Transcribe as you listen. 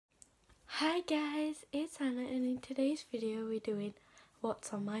Hi guys, it's Hannah and in today's video we're doing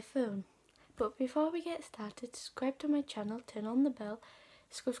what's on my phone. But before we get started, subscribe to my channel, turn on the bell,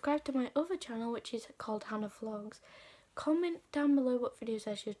 subscribe to my other channel which is called Hannah Vlogs. Comment down below what videos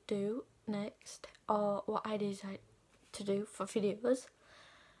I should do next or what ideas I to do for videos.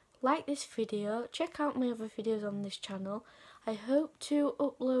 Like this video, check out my other videos on this channel. I hope to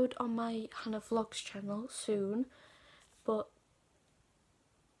upload on my Hannah Vlogs channel soon, but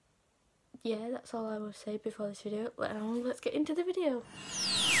yeah, that's all I will say before this video. Let's get into the video.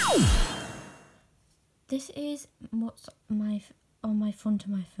 This is what's on my front of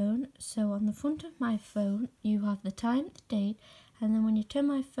my phone. So on the front of my phone, you have the time, the date, and then when you turn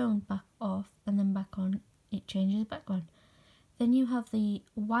my phone back off and then back on, it changes the background. Then you have the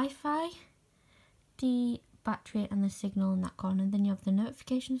Wi-Fi, the battery and the signal in that corner. Then you have the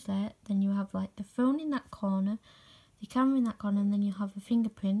notifications there. Then you have like the phone in that corner, the camera in that corner, and then you have a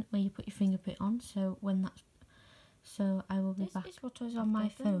fingerprint where you put your fingerprint on. So I will be back. This is what is on my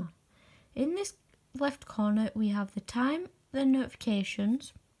phone. In this left corner we have the time, the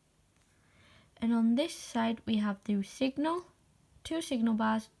notifications, and on this side we have the signal, two signal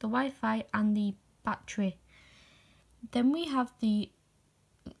bars, the Wi-Fi and the battery. Then we have the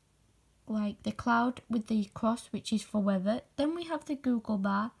cloud with the cross, which is for weather. Then we have the Google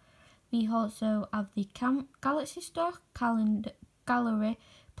bar. We also have the Galaxy Store, Calendar, Gallery,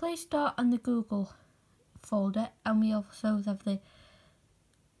 Play Store and the Google folder. And we also have the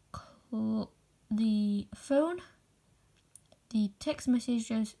phone, the text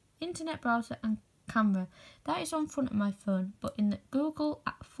messages, internet browser and camera. That is on front of my phone. But in the Google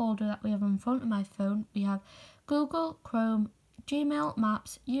folder that we have on front of my phone, we have Google, Chrome, Gmail,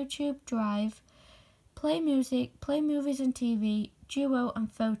 Maps, YouTube, Drive, Play Music, Play Movies and TV, Duo and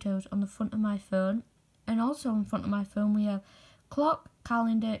Photos on the front of my phone. And also on front of my phone we have Clock,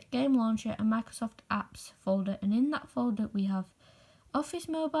 Calendar, Game Launcher and Microsoft Apps folder. And in that folder we have Office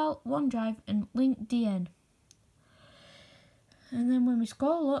Mobile, OneDrive and LinkedIn. And then when we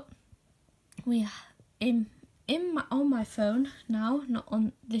scroll up, we on my phone now, not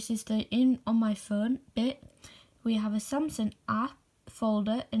on, this is the on my phone bit, we have a Samsung app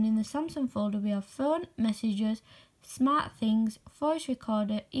folder, and in the Samsung folder we have phone, messages, smart things, voice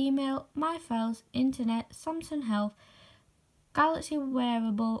recorder, email, my files, internet, Samsung Health, Galaxy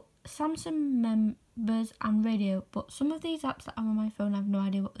wearable, Samsung members and radio. But some of these apps that are on my phone I have no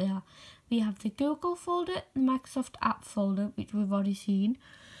idea what they are. We have the Google folder, the Microsoft app folder which we've already seen.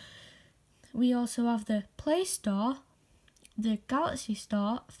 We also have the Play Store, the Galaxy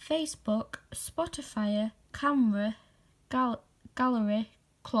Store, Facebook, Spotify, camera, gallery,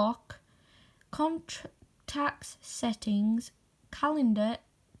 clock, contacts, settings, calendar,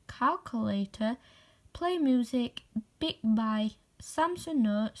 calculator, Play Music, Big Buy, Samsung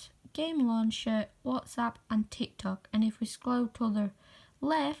Notes, Game Launcher, WhatsApp and TikTok. And if we scroll to the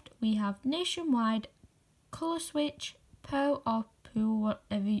left, we have Nationwide, Colour Switch, Po or Poo,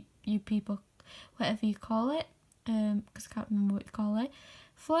 whatever you call it, because I can't remember what you call it,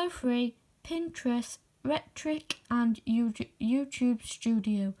 Flow Free, Pinterest, Retric and YouTube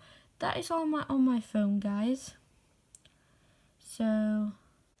Studio. That is all on my phone, guys. So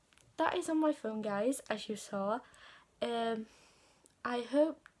that is on my phone, guys, as you saw. I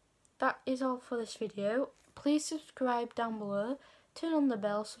hope that is all for this video. Please subscribe down below, turn on the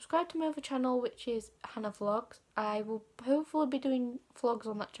bell, subscribe to my other channel which is Hannah Vlogs. I will hopefully be doing vlogs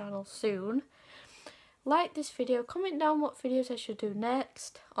on that channel soon. Like this video, comment down what videos I should do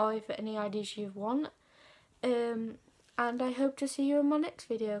next or if any ideas you want. And I hope to see you in my next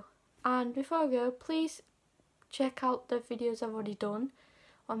video. And before I go, please check out the videos I've already done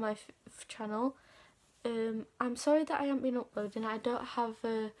on my channel. I'm sorry that I haven't been uploading. I don't have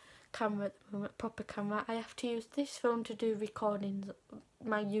a camera at the moment, proper camera. I have to use this phone to do recordings,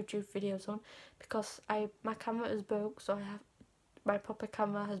 my YouTube videos on, because my camera is broke, so my proper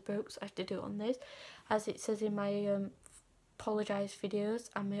camera has broke, so I have to do it on this, as it says in my apologise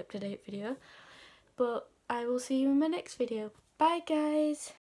videos and my up-to-date video. But I will see you in my next video. Bye guys!